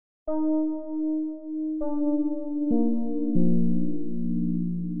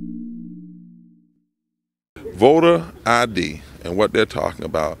Voter ID and what they're talking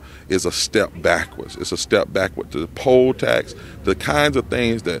about is a step backwards. It's a step backward to the poll tax, the kinds of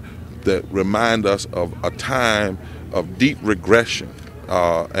things that remind us of a time of deep regression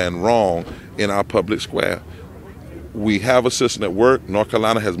and wrong in our public square. We have a system that works. North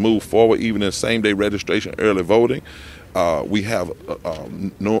Carolina has moved forward even in same-day registration, early voting. We have a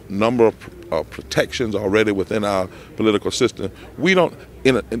number of protections already within our political system. We don't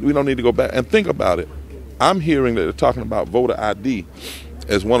need to go back and think about it. I'm hearing that they're talking about voter ID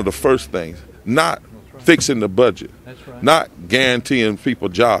as one of the first things, not fixing the budget, not guaranteeing people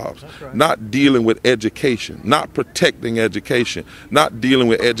jobs, not dealing with education, not protecting education, not dealing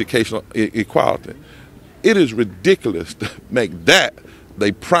with educational equality. It is ridiculous to make that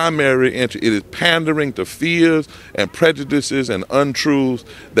the primary entry. It is pandering to fears and prejudices and untruths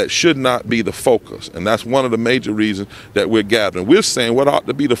that should not be the focus. And that's one of the major reasons that we're gathering. We're saying what ought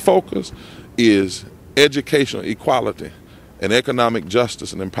to be the focus is educational equality and economic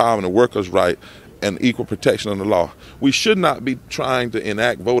justice and empowerment of workers' rights and equal protection under the law. We should not be trying to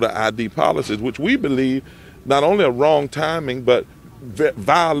enact voter ID policies, which we believe not only are wrong timing, but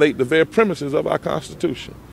violate the very premises of our Constitution.